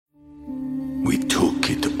We took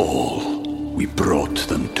it all. We brought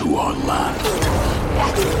them to our land.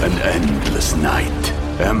 An endless night,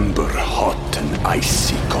 ember hot and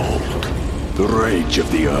icy cold. The rage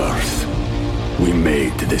of the earth. We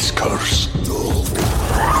made this curse.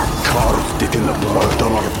 Carved it in the blood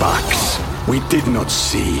on our backs. We did not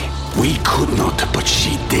see. We could not, but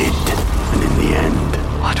she did. And in the end...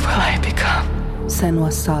 What will I become?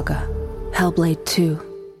 Senua's Saga. Hellblade 2.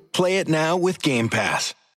 Play it now with Game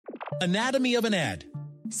Pass. Anatomy of an ad.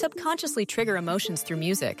 Subconsciously trigger emotions through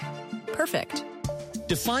music. Perfect.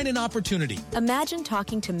 Define an opportunity. Imagine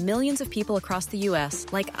talking to millions of people across the U.S.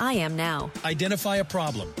 like I am now. Identify a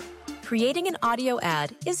problem. Creating an audio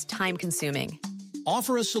ad is time-consuming.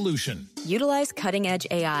 Offer a solution. Utilize cutting-edge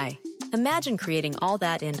AI. Imagine creating all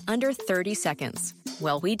that in under 30 seconds.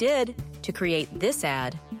 Well, we did, to create this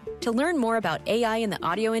ad. To learn more about AI in the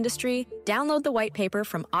audio industry, download the white paper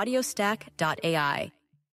from audiostack.ai.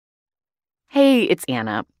 Hey, it's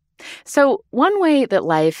Anna. So one way that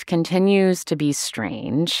life continues to be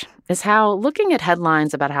strange is how looking at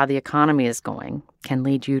headlines about how the economy is going can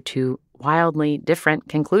lead you to wildly different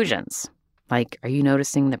conclusions. Like, are you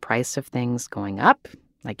noticing the price of things going up,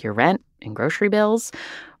 like your rent and grocery bills?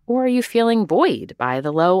 Or are you feeling buoyed by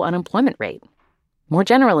the low unemployment rate? More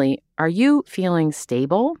generally, are you feeling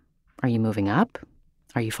stable? Are you moving up?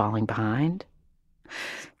 Are you falling behind?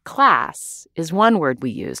 Class is one word we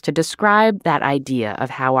use to describe that idea of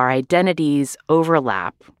how our identities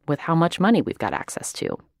overlap with how much money we've got access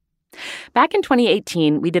to. Back in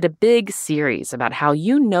 2018, we did a big series about how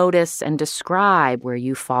you notice and describe where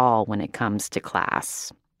you fall when it comes to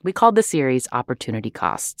class. We called the series Opportunity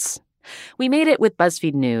Costs. We made it with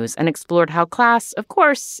BuzzFeed News and explored how class, of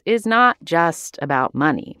course, is not just about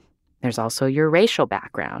money. There's also your racial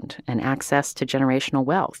background and access to generational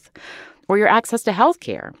wealth, or your access to health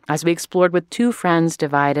care, as we explored with two friends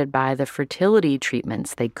divided by the fertility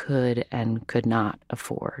treatments they could and could not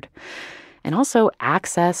afford. And also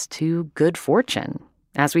access to good fortune,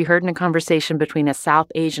 as we heard in a conversation between a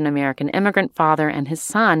South Asian American immigrant father and his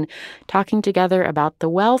son talking together about the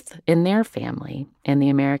wealth in their family and the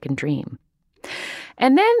American dream.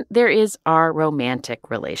 And then there is our romantic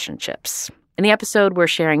relationships. In the episode we're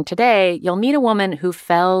sharing today, you'll meet a woman who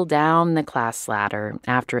fell down the class ladder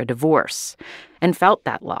after a divorce and felt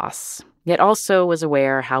that loss, yet also was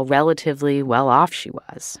aware how relatively well off she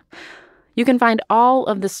was. You can find all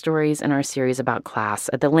of the stories in our series about class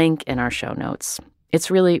at the link in our show notes.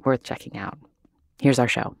 It's really worth checking out. Here's our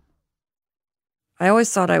show. I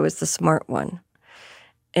always thought I was the smart one.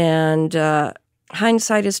 And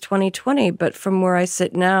hindsight is 20/20, but from where I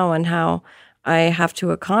sit now and how I have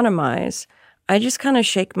to economize, I just kind of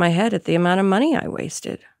shake my head at the amount of money I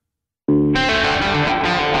wasted.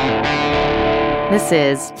 This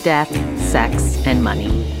is Death, Sex, and Money,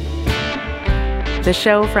 the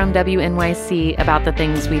show from WNYC about the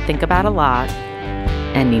things we think about a lot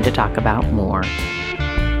and need to talk about more.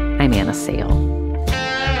 I'm Anna Sale.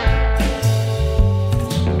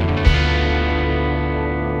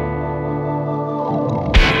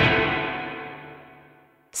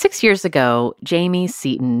 Six years ago, Jamie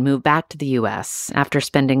Seaton moved back to the U.S. after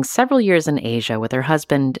spending several years in Asia with her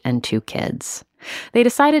husband and two kids. They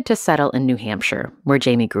decided to settle in New Hampshire, where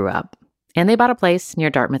Jamie grew up, and they bought a place near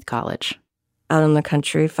Dartmouth College. Out in the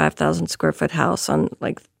country, 5,000 square foot house on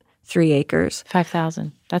like 3 acres.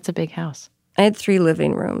 5,000. That's a big house. I had 3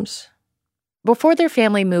 living rooms. Before their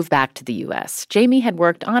family moved back to the U.S., Jamie had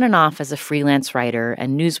worked on and off as a freelance writer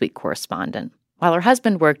and Newsweek correspondent, while her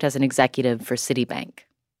husband worked as an executive for Citibank.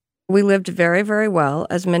 We lived very, very well,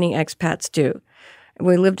 as many expats do.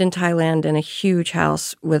 We lived in Thailand in a huge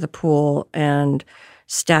house with a pool and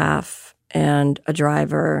staff and a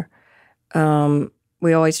driver.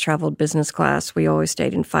 We always traveled business class. We always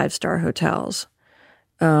stayed in 5-star hotels.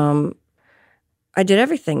 I did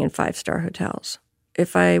everything in 5-star hotels.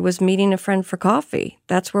 If I was meeting a friend for coffee,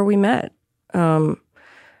 that's where we met. My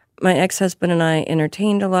ex-husband and I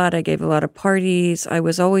entertained a lot. I gave a lot of parties. I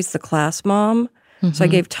was always the class mom. Mm-hmm. So I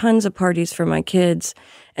gave tons of parties for my kids.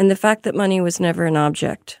 And the fact that money was never an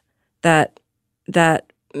object, that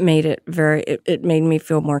made it it made me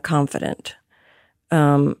feel more confident.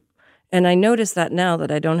 And I notice that now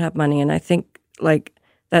that I don't have money. And I think like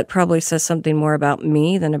that probably says something more about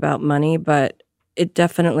me than about money, but it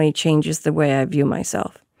definitely changes the way I view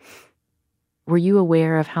myself. Were you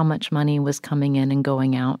aware of how much money was coming in and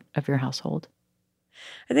going out of your household?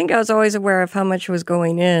 I think I was always aware of how much was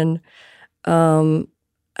going in. I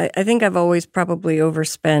think I've always probably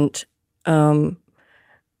overspent. So,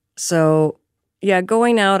 yeah,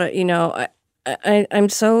 going out, I'm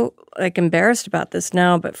so like embarrassed about this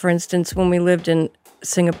now. But for instance, when we lived in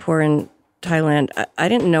Singapore and Thailand, I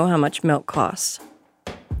didn't know how much milk costs.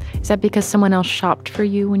 Is that because someone else shopped for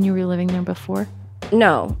you when you were living there before?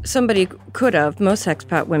 No, somebody could have. Most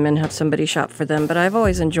expat women have somebody shop for them, but I've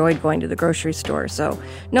always enjoyed going to the grocery store. So,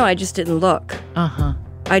 no, I just didn't look. Uh-huh.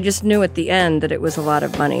 I just knew at the end that it was a lot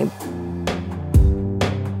of money.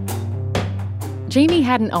 Jamie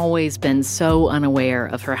hadn't always been so unaware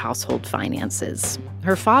of her household finances.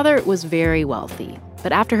 Her father was very wealthy,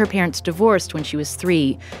 but after her parents divorced when she was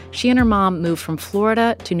 3, she and her mom moved from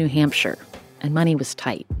Florida to New Hampshire, and money was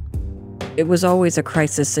tight. It was always a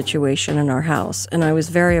crisis situation in our house, and I was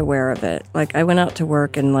very aware of it. Like, I went out to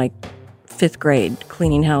work in, 5th grade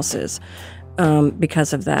cleaning houses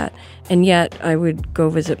because of that. And yet, I would go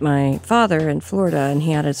visit my father in Florida, and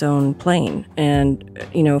he had his own plane and,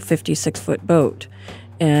 56-foot boat.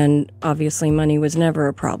 And obviously, money was never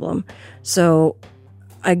a problem. So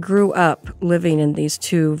I grew up living in these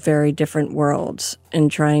two very different worlds and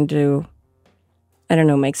trying to,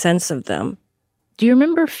 make sense of them. Do you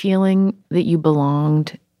remember feeling that you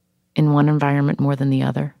belonged in one environment more than the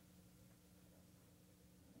other?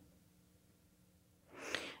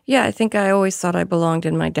 Yeah, I think I always thought I belonged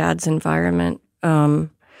in my dad's environment.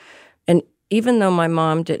 And even though my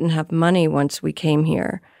mom didn't have money once we came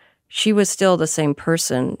here, she was still the same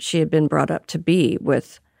person she had been brought up to be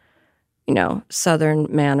with, Southern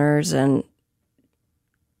manners. And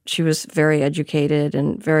she was very educated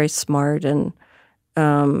and very smart. And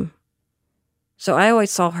so I always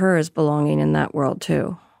saw her as belonging in that world,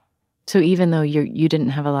 too. So even though you didn't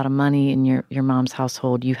have a lot of money in your mom's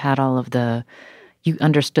household, you had all of you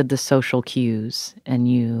understood the social cues, and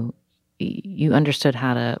you understood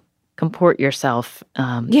how to comport yourself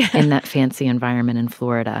in that fancy environment in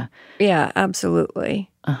Florida. Yeah, absolutely.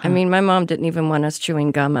 Uh-huh. I mean, my mom didn't even want us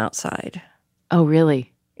chewing gum outside. Oh,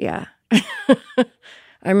 really? Yeah.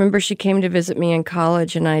 I remember she came to visit me in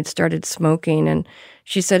college, and I had started smoking, and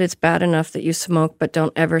she said, "It's bad enough that you smoke, but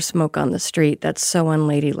don't ever smoke on the street. That's so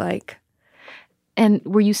unladylike." And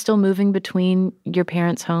were you still moving between your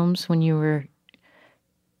parents' homes when you were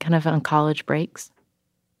kind of on college breaks?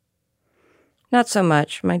 Not so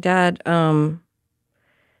much. My dad,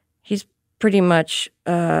 he's pretty much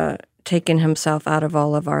taken himself out of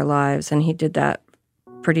all of our lives, and he did that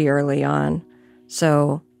pretty early on.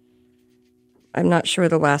 So I'm not sure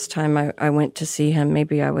the last time I went to see him.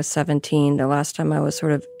 Maybe I was 17, the last time I was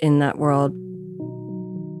sort of in that world.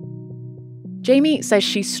 Jamie says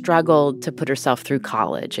she struggled to put herself through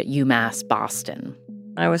college at UMass Boston.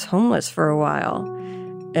 I was homeless for a while,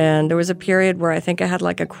 and there was a period where I think I had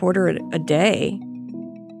like a quarter a day.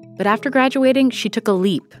 But after graduating, she took a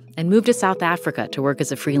leap and moved to South Africa to work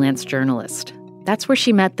as a freelance journalist. That's where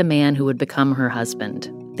she met the man who would become her husband.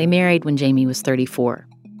 They married when Jamie was 34.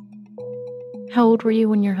 How old were you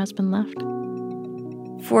when your husband left?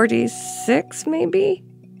 46, maybe?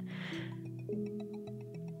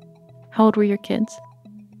 How old were your kids?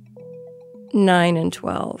 9 and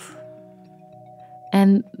 12.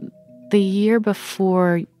 And the year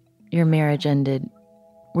before your marriage ended,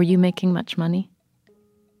 were you making much money?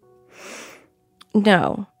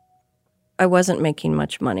 No, I wasn't making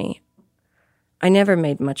much money. I never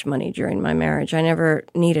made much money during my marriage. I never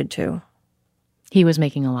needed to. He was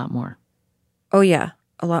making a lot more. Oh, yeah,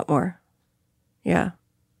 a lot more. Yeah.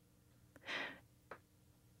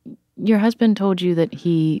 Your husband told you that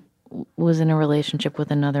he was in a relationship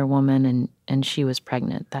with another woman and she was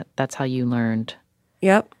pregnant. That's how you learned.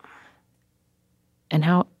 Yep. And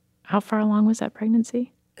how far along was that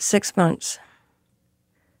pregnancy? 6 months.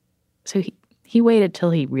 So he waited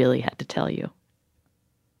till he really had to tell you.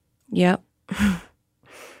 Yep.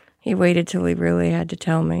 He waited till he really had to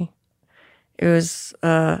tell me. It was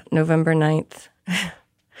November 9th.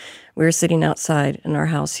 We were sitting outside in our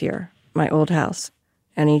house here, my old house,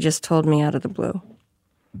 and he just told me out of the blue.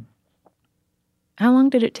 How long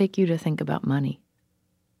did it take you to think about money?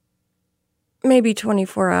 Maybe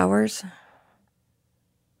 24 hours.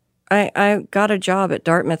 I got a job at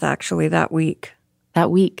Dartmouth, actually, that week. That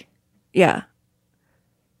week? Yeah.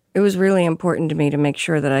 It was really important to me to make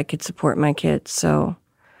sure that I could support my kids, so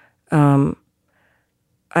I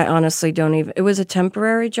honestly don't even... It was a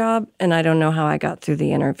temporary job, and I don't know how I got through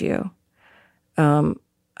the interview.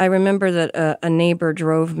 I remember that a neighbor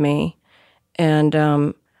drove me, and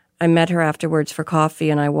I met her afterwards for coffee,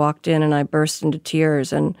 and I walked in, and I burst into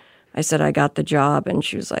tears, and I said, I got the job, and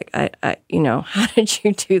she was like, I how did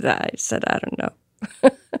you do that? I said, I don't know.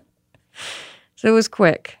 So it was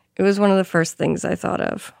quick. It was one of the first things I thought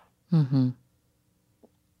of. Mm-hmm.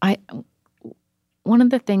 One of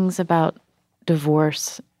the things about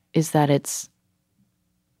divorce is that it's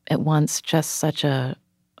at once just such a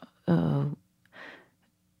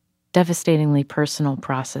devastatingly personal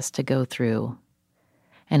process to go through.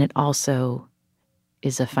 And it also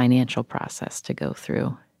is a financial process to go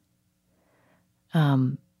through.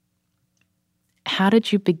 How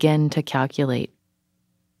did you begin to calculate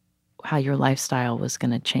how your lifestyle was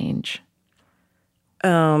going to change?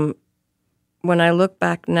 When I look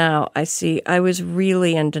back now, I see I was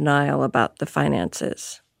really in denial about the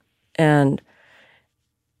finances. And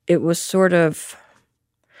it was sort of,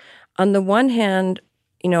 on the one hand,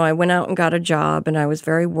 I went out and got a job and I was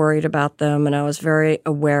very worried about them and I was very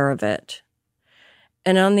aware of it.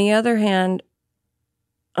 And on the other hand,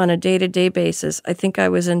 on a day-to-day basis, I think I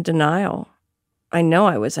was in denial. I know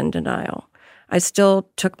I was in denial. I still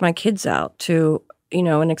took my kids out to,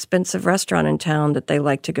 an expensive restaurant in town that they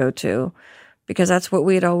like to go to because that's what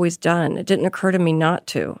we had always done. It didn't occur to me not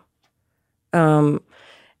to.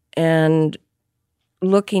 And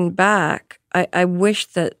looking back, I wish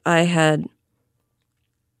that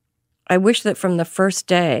from the first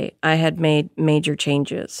day I had made major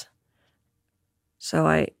changes.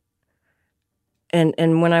 So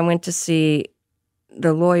and when I went to see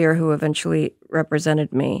the lawyer who eventually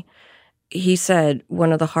represented me, he said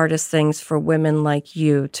one of the hardest things for women like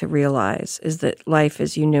you to realize is that life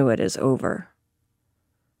as you knew it is over.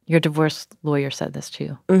 Your divorce lawyer said this to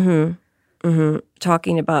you? Mm-hmm. Mm-hmm.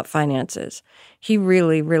 Talking about finances. He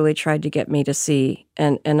really, really tried to get me to see,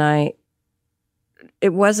 and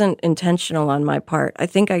it wasn't intentional on my part. I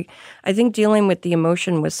think dealing with the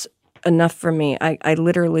emotion was enough for me. I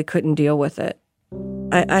literally couldn't deal with it.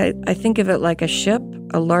 I think of it like a ship,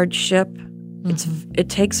 a large ship. Mm-hmm. It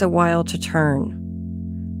takes a while to turn.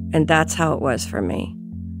 And that's how it was for me.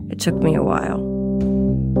 It took me a while.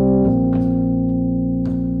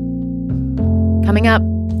 Coming up,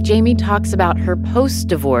 Jamie talks about her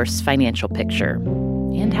post-divorce financial picture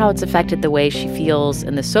and how it's affected the way she feels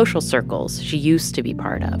in the social circles she used to be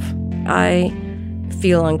part of. I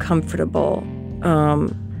feel uncomfortable,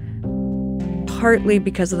 partly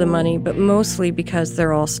because of the money, but mostly because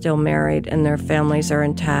they're all still married and their families are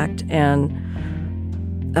intact. And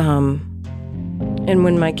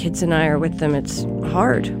when my kids and I are with them, it's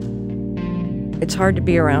hard. It's hard to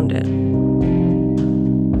be around it.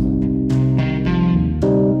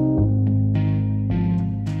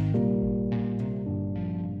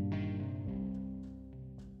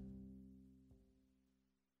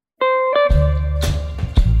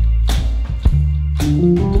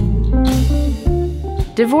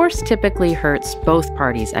 Divorce typically hurts both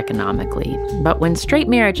parties economically, but when straight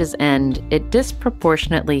marriages end, it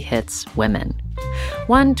disproportionately hits women.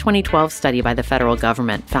 One 2012 study by the federal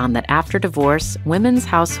government found that after divorce, women's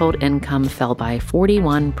household income fell by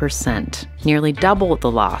 41%, nearly double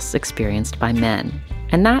the loss experienced by men.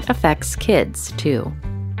 And that affects kids, too.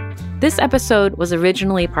 This episode was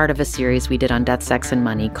originally part of a series we did on Death, Sex, and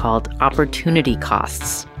Money called Opportunity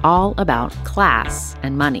Costs, all about class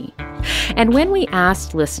and money. And when we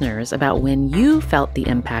asked listeners about when you felt the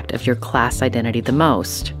impact of your class identity the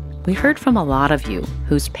most, we heard from a lot of you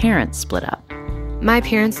whose parents split up. My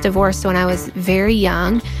parents divorced when I was very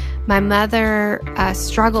young. My mother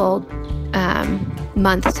struggled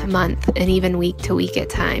month to month and even week to week at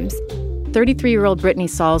times. 33-year-old Brittany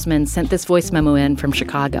Salzman sent this voice memo in from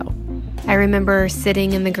Chicago. I remember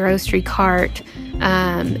sitting in the grocery cart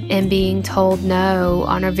and being told no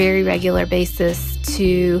on a very regular basis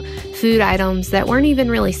to food items that weren't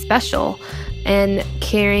even really special, and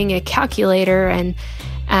carrying a calculator, and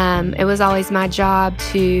it was always my job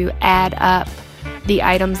to add up the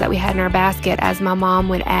items that we had in our basket as my mom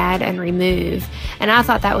would add and remove. And I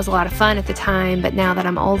thought that was a lot of fun at the time, but now that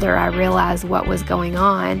I'm older, I realize what was going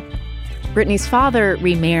on. Brittany's father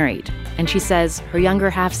remarried, and she says her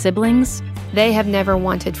younger half-siblings, they have never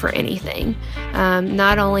wanted for anything.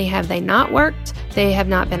 Not only have they not worked, they have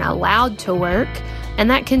not been allowed to work, and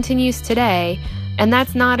that continues today. And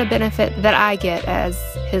that's not a benefit that I get as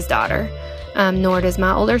his daughter, nor does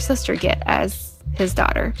my older sister get as his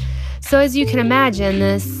daughter. So as you can imagine,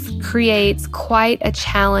 this creates quite a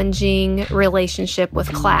challenging relationship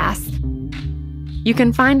with class. You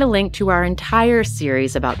can find a link to our entire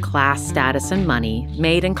series about class, status, and money,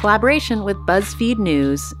 made in collaboration with BuzzFeed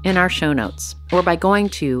News, in our show notes, or by going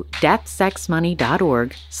to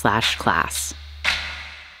deathsexmoney.org/class.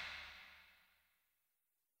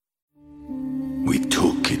 We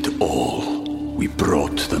took it all. We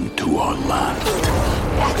brought them to our land.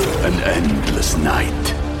 An endless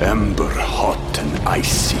night, ember hot and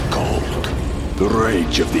icy cold. The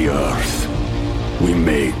rage of the earth. We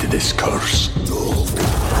made this curse.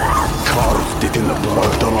 Carved it in the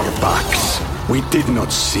blood on our backs. We did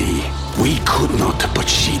not see. We could not, but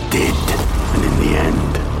she did. And in the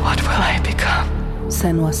end... What will I become?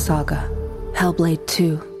 Senua's Saga, Hellblade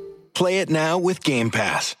 2. Play it now with Game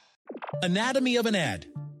Pass. Anatomy of an ad.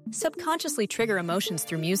 Subconsciously trigger emotions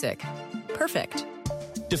through music. Perfect.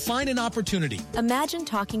 Define an opportunity. Imagine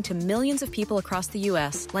talking to millions of people across the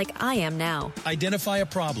U.S. like I am now. Identify a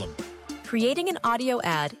problem. Creating an audio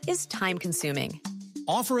ad is time-consuming.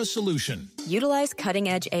 Offer a solution. Utilize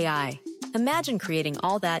cutting-edge AI. Imagine creating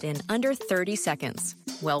all that in under 30 seconds.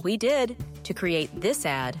 Well, we did to create this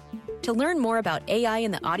ad. To learn more about AI in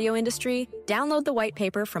the audio industry, download the white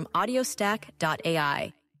paper from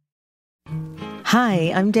audiostack.ai.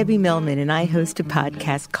 Hi, I'm Debbie Millman, and I host a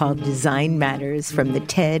podcast called Design Matters from the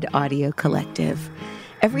TED Audio Collective.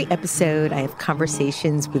 Every episode, I have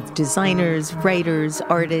conversations with designers, writers,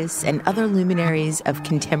 artists, and other luminaries of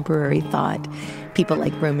contemporary thought. People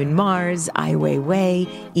like Roman Mars, Ai Weiwei,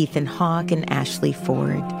 Ethan Hawke, and Ashley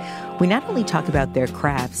Ford. We not only talk about their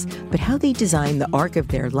crafts, but how they design the arc of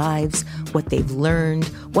their lives, what they've learned,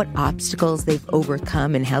 what obstacles they've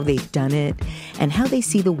overcome and how they've done it, and how they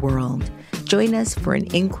see the world. Join us for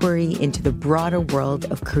an inquiry into the broader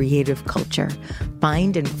world of creative culture.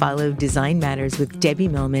 Find and follow Design Matters with Debbie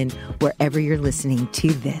Millman wherever you're listening to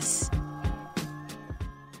this.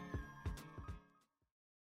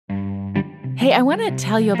 Hey, I want to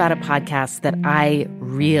tell you about a podcast that I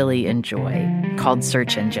really enjoy called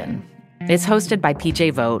Search Engine. It's hosted by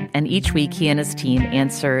PJ Vogt, and each week he and his team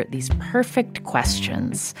answer these perfect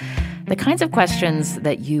questions. The kinds of questions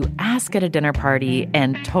that you ask at a dinner party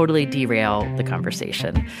and totally derail the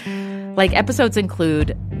conversation. Like episodes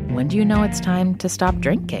include, when do you know it's time to stop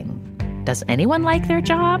drinking? Does anyone like their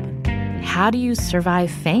job? How do you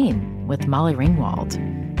survive fame with Molly Ringwald?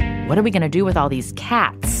 What are we going to do with all these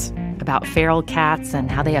cats? About feral cats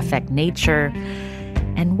and how they affect nature.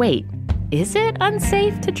 And wait, is it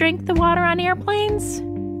unsafe to drink the water on airplanes?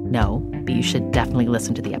 No, but you should definitely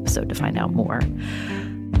listen to the episode to find out more.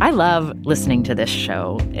 I love listening to this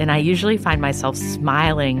show, and I usually find myself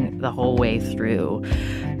smiling the whole way through.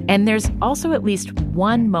 And there's also at least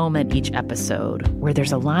one moment each episode where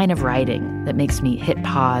there's a line of writing that makes me hit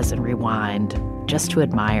pause and rewind just to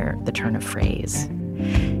admire the turn of phrase.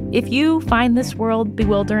 If you find this world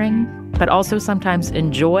bewildering, but also sometimes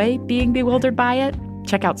enjoy being bewildered by it,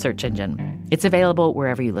 check out Search Engine. It's available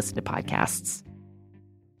wherever you listen to podcasts.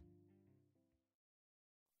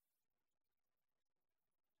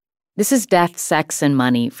 This is Death, Sex, and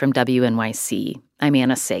Money from WNYC. I'm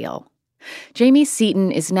Anna Sale. Jamie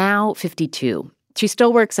Seaton is now 52. She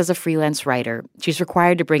still works as a freelance writer. She's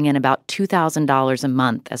required to bring in about $2,000 a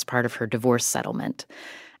month as part of her divorce settlement.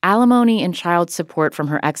 Alimony and child support from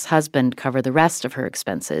her ex-husband cover the rest of her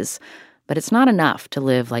expenses, but it's not enough to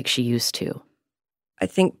live like she used to. I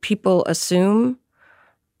think people assume,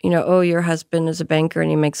 oh, your husband is a banker and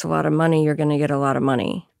he makes a lot of money, you're going to get a lot of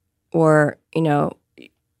money. Or,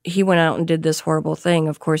 he went out and did this horrible thing,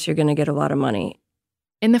 of course you're going to get a lot of money.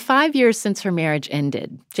 In the 5 years since her marriage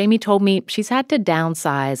ended, Jamie told me she's had to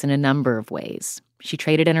downsize in a number of ways. She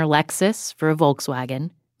traded in her Lexus for a Volkswagen,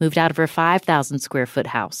 moved out of her 5,000 square foot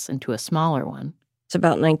house into a smaller one. It's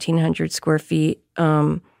about 1,900 square feet,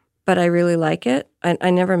 but I really like it. I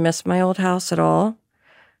never miss my old house at all.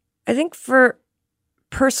 I think for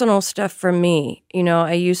personal stuff for me,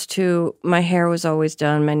 my hair was always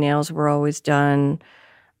done, my nails were always done,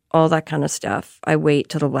 all that kind of stuff. I wait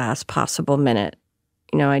till the last possible minute.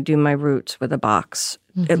 I do my roots with a box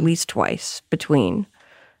at least twice between.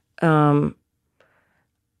 I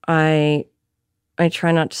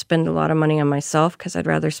try not to spend a lot of money on myself because I'd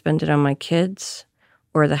rather spend it on my kids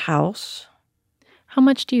or the house. How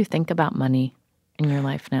much do you think about money in your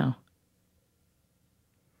life now?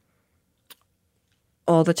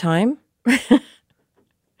 All the time.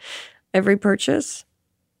 Every purchase.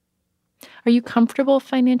 Are you comfortable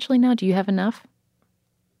financially now? Do you have enough?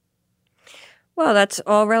 Well, that's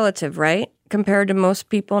all relative, right? Compared to most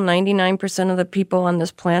people, 99% of the people on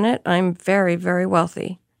this planet, I'm very, very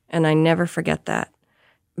wealthy. And I never forget that.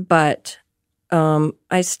 But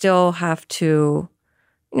I still have to,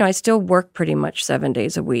 I still work pretty much 7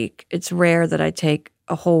 days a week. It's rare that I take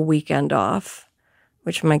a whole weekend off,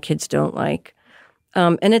 which my kids don't like.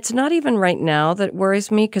 And it's not even right now that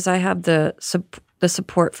worries me because I have the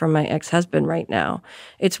support from my ex-husband right now.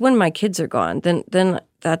 It's when my kids are gone, then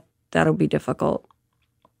that'll be difficult.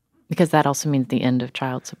 Because that also means the end of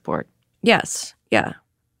child support. Yes, yeah,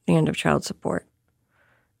 the end of child support.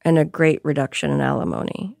 And a great reduction in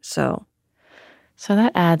alimony. So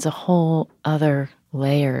that adds a whole other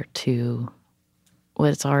layer to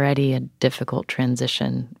what's already a difficult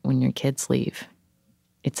transition when your kids leave.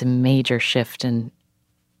 It's a major shift in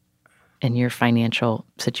your financial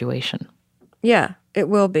situation. Yeah, it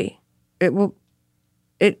will be. It will.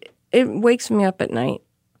 it wakes me up at night.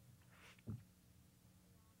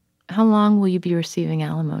 How long will you be receiving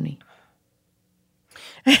alimony?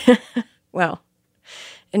 Well,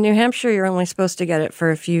 in New Hampshire, you're only supposed to get it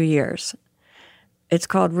for a few years. It's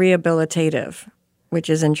called rehabilitative, which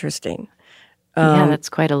is interesting. Yeah, that's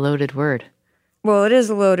quite a loaded word. Well, it is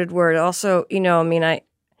a loaded word. Also,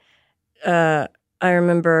 I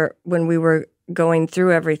remember when we were going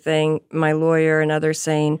through everything, my lawyer and others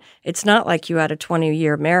saying, it's not like you had a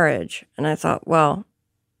 20-year marriage. And I thought, well,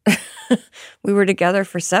 we were together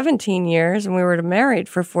for 17 years and we were married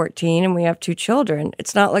for 14 and we have 2 children.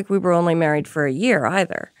 It's not like we were only married for a year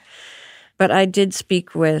either. But I did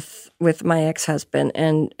speak with my ex-husband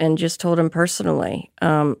and just told him personally,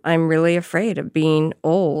 I'm really afraid of being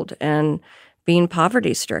old and being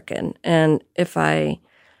poverty-stricken. And if I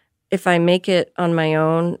make it on my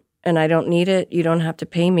own and I don't need it, you don't have to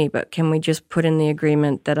pay me, but can we just put in the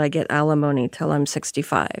agreement that I get alimony till I'm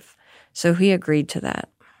 65? So he agreed to that.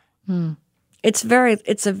 It's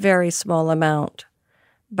a very small amount,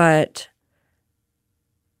 but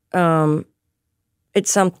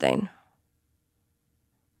it's something.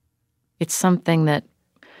 It's something that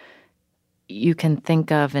you can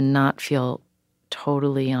think of and not feel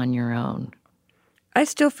totally on your own. I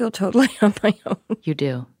still feel totally on my own. You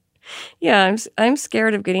do? Yeah, I'm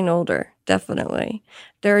scared of getting older, definitely.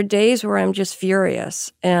 There are days where I'm just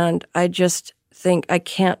furious, and I just think, I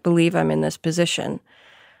can't believe I'm in this position.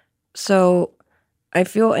 So I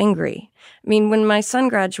feel angry. I mean, when my son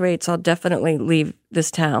graduates, I'll definitely leave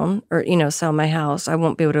this town or, sell my house. I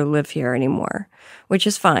won't be able to live here anymore, which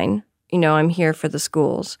is fine. I'm here for the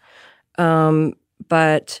schools.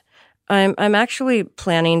 But I'm actually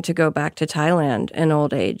planning to go back to Thailand in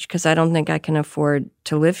old age because I don't think I can afford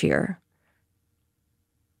to live here.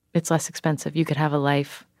 It's less expensive. You could have a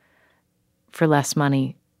life for less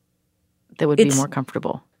money that would be more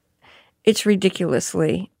comfortable. It's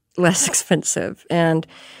ridiculously less expensive. And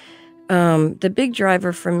the big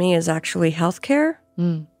driver for me is actually healthcare,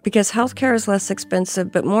 because healthcare is less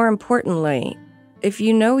expensive. But more importantly, if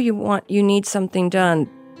you know you need something done,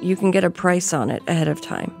 you can get a price on it ahead of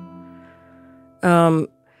time.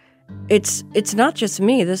 It's not just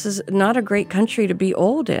me. This is not a great country to be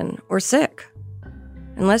old in or sick.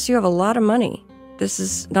 Unless you have a lot of money, this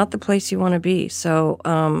is not the place you want to be. So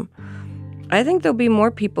I think there'll be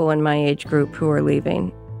more people in my age group who are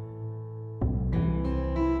leaving.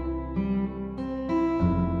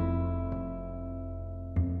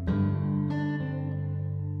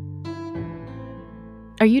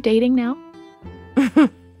 Are you dating now?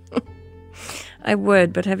 I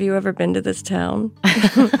would, but have you ever been to this town?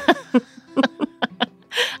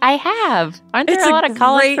 I have. Aren't there a lot of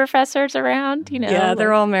college professors around? Yeah,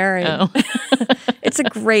 they're all married. Oh. It's a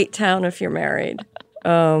great town if you're married.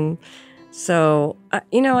 So,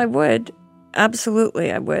 I would.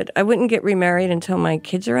 Absolutely, I would. I wouldn't get remarried until my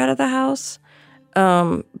kids are out of the house,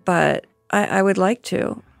 but I would like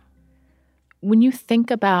to. When you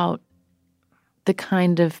think about the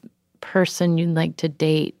kind of person you'd like to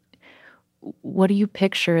date, what do you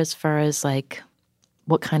picture as far as like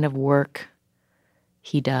what kind of work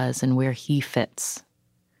he does and where he fits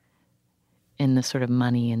in the sort of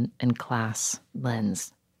money and class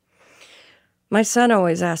lens? My son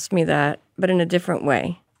always asks me that, but in a different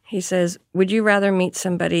way. He says, would you rather meet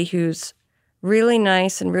somebody who's really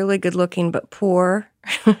nice and really good looking but poor,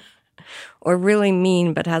 or really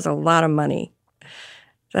mean but has a lot of money?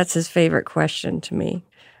 That's his favorite question to me.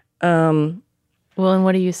 Well, and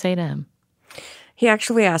what do you say to him? He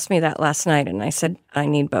actually asked me that last night, and I said, I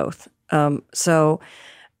need both. So,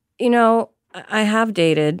 I have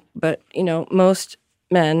dated, but, most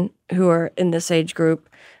men who are in this age group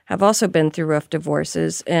have also been through rough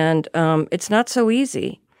divorces, and it's not so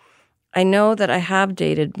easy. I know that I have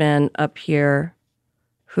dated men up here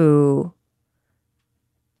who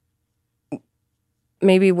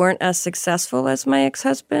maybe weren't as successful as my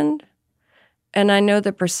ex-husband, and I know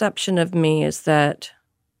the perception of me is that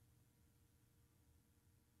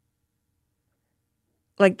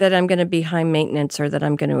that I'm going to be high maintenance or that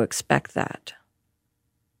I'm going to expect that.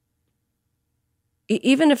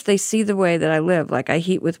 Even if they see the way that I live, like I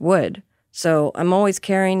heat with wood, so I'm always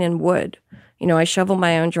carrying in wood. I shovel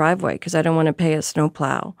my own driveway because I don't want to pay a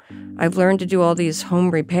snowplow. I've learned to do all these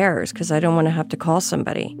home repairs because I don't want to have to call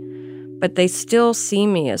somebody. But they still see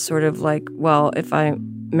me as sort of like, well, if I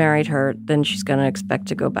married her, then she's going to expect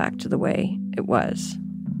to go back to the way it was.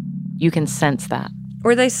 You can sense that.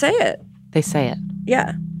 Or they say it. They say it.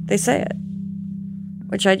 Yeah, they say it,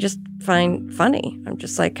 which I just find funny. I'm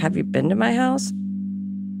just like, have you been to my house?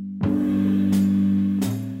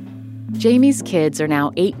 Jamie's kids are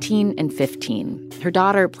now 18 and 15. Her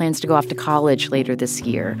daughter plans to go off to college later this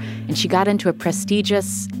year, and she got into a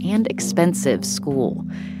prestigious and expensive school.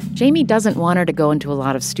 Jamie doesn't want her to go into a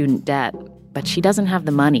lot of student debt, but she doesn't have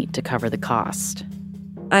the money to cover the cost.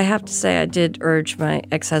 I have to say I did urge my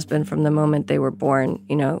ex-husband from the moment they were born,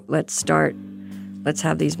 let's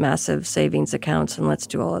have these massive savings accounts and let's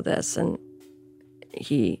do all of this. And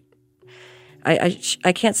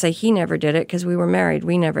I can't say he never did it because we were married.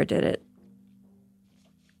 We never did it.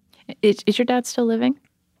 Is your dad still living?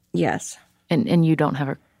 Yes. And you don't have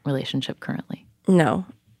a relationship currently? No.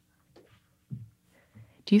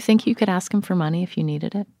 Do you think you could ask him for money if you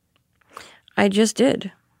needed it? I just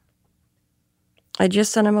did. I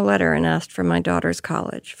just sent him a letter and asked for my daughter's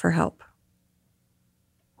college for help.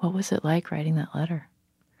 What was it like writing that letter?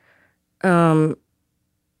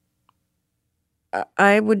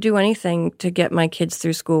 I would do anything to get my kids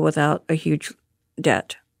through school without a huge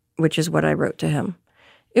debt, which is what I wrote to him.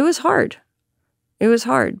 It was hard.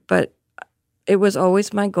 But it was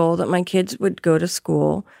always my goal that my kids would go to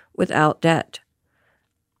school without debt.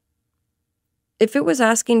 If it was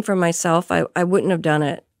asking for myself, I wouldn't have done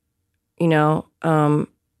it,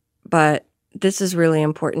 but this is really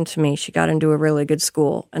important to me. She got into a really good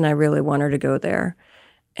school, and I really want her to go there.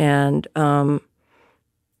 And,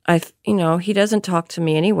 he doesn't talk to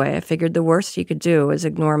me anyway. I figured the worst he could do is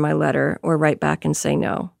ignore my letter or write back and say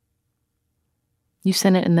no. You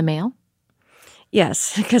sent it in the mail?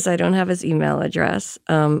 Yes, because I don't have his email address.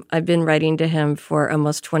 I've been writing to him for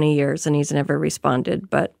almost 20 years, and he's never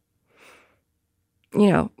responded. But,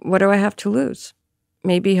 what do I have to lose?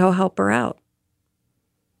 Maybe he'll help her out.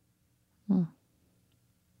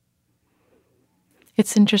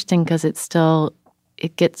 It's interesting because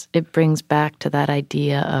it brings back to that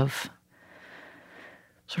idea of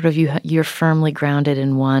sort of you're firmly grounded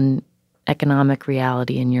in one economic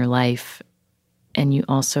reality in your life, and you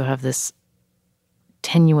also have this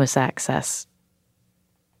tenuous access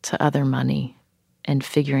to other money, and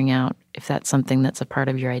figuring out if that's something that's a part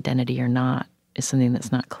of your identity or not is something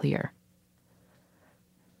that's not clear.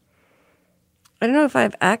 I don't know if I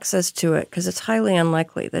have access to it because it's highly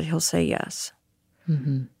unlikely that he'll say yes.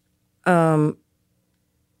 Mm-hmm.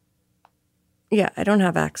 Yeah, I don't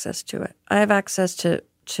have access to it. I have access to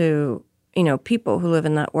people who live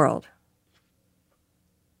in that world.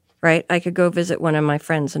 Right? I could go visit one of my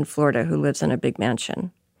friends in Florida who lives in a big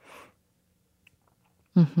mansion.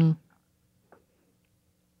 Mm-hmm.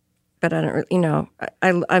 But I don't,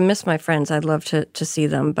 I miss my friends. I'd love to see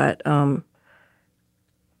them, but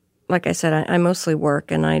like I said, I mostly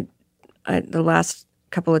work, and I the last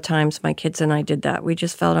couple of times my kids and I did that, we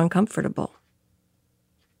just felt uncomfortable.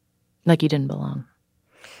 Like you didn't belong.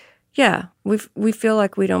 Yeah, we feel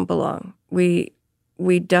like we don't belong. We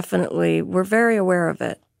definitely, we're very aware of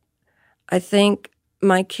it. I think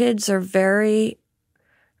my kids are very,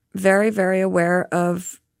 very, very aware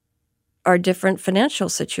of our different financial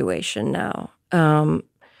situation now.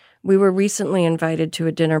 We were recently invited to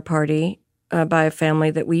a dinner party by a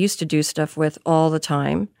family that we used to do stuff with all the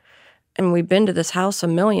time. And we've been to this house a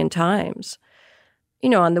million times.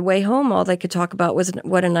 On the way home, all they could talk about was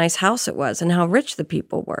what a nice house it was and how rich the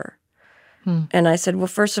people were. And I said, well,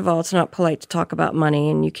 first of all, it's not polite to talk about money,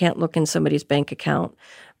 and you can't look in somebody's bank account.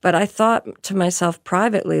 But I thought to myself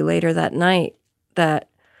privately later that night that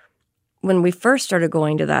when we first started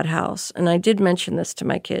going to that house, and I did mention this to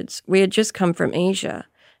my kids, we had just come from Asia,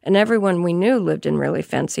 and everyone we knew lived in really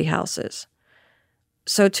fancy houses.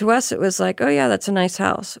 So to us, it was like, oh, yeah, that's a nice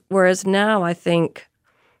house. Whereas now I think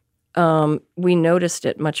we noticed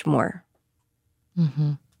it much more.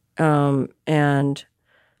 Mm-hmm. And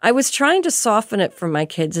I was trying to soften it for my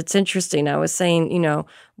kids. It's interesting. I was saying,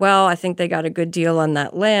 well, I think they got a good deal on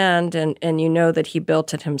that land, and that he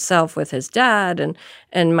built it himself with his dad.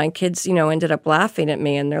 And my kids, ended up laughing at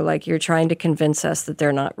me, and they're like, you're trying to convince us that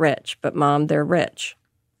they're not rich. But, Mom, they're rich.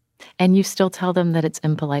 And you still tell them that it's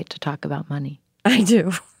impolite to talk about money. I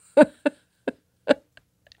do.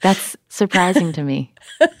 That's surprising to me.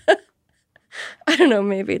 I don't know.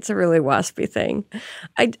 Maybe it's a really waspy thing.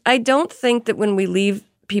 I don't think that when we leave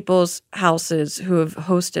people's houses who have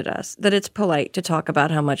hosted us, that it's polite to talk about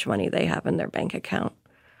how much money they have in their bank account.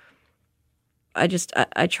 I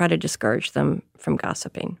try to discourage them from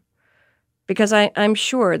gossiping because I'm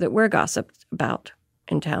sure that we're gossiped about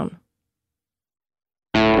in town.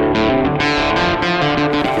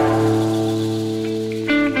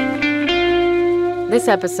 This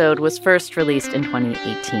episode was first released in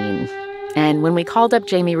 2018. And when we called up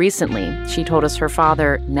Jamie recently, she told us her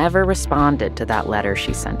father never responded to that letter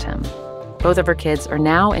she sent him. Both of her kids are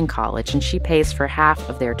now in college, and she pays for half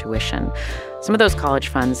of their tuition. Some of those college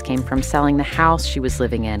funds came from selling the house she was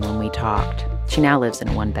living in when we talked. She now lives in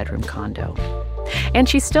a one-bedroom condo. And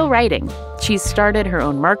she's still writing. She's started her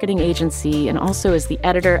own marketing agency and also is the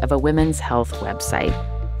editor of a women's health website.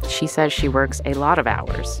 She says she works a lot of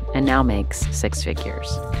hours and now makes six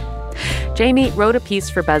figures. Jamie wrote a piece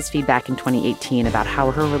for BuzzFeed back in 2018 about how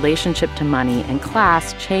her relationship to money and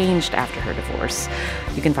class changed after her divorce.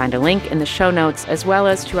 You can find a link in the show notes, as well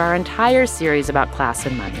as to our entire series about class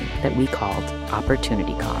and money that we called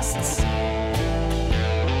Opportunity Costs.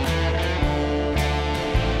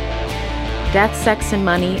 Death, Sex, and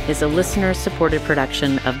Money is a listener-supported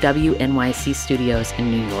production of WNYC Studios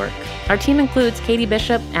in New York. Our team includes Katie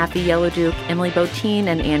Bishop, Afi Yellowduke, Emily Botine,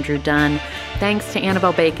 and Andrew Dunn. Thanks to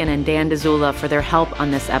Annabelle Bacon and Dan DeZula for their help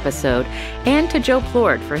on this episode, and to Joe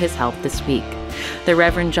Plord for his help this week. The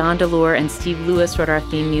Reverend John DeLore and Steve Lewis wrote our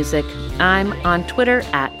theme music. I'm on Twitter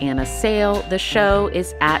at Anna Sale. The show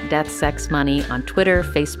is at Death, Sex, Money on Twitter,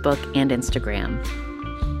 Facebook, and Instagram.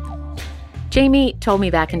 Jamie told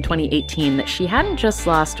me back in 2018 that she hadn't just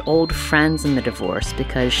lost old friends in the divorce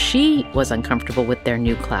because she was uncomfortable with their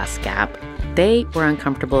new class gap. They were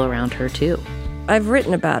uncomfortable around her, too. I've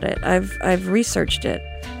written about it. I've researched it.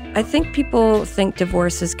 I think people think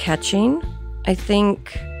divorce is catching. I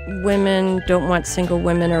think women don't want single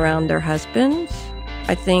women around their husbands.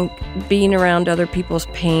 I think being around other people's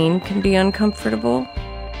pain can be uncomfortable.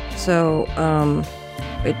 So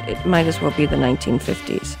it might as well be the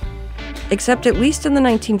 1950s. Except at least in the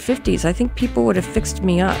 1950s, I think people would have fixed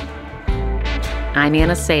me up. I'm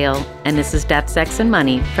Anna Sale, and this is Death, Sex, and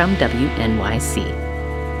Money from WNYC.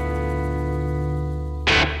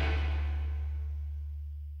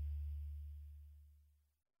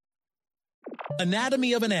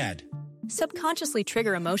 Anatomy of an ad. Subconsciously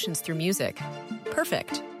trigger emotions through music.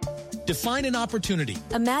 Perfect. Define an opportunity.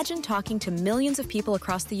 Imagine talking to millions of people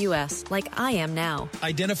across the U.S. like I am now.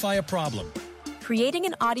 Identify a problem. Creating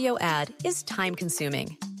an audio ad is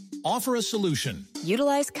time-consuming. Offer a solution.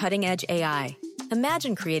 Utilize cutting-edge AI.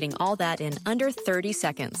 Imagine creating all that in under 30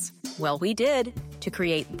 seconds. Well, we did to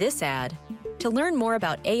create this ad. To learn more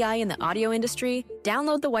about AI in the audio industry,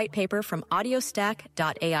 download the white paper from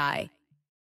audiostack.ai.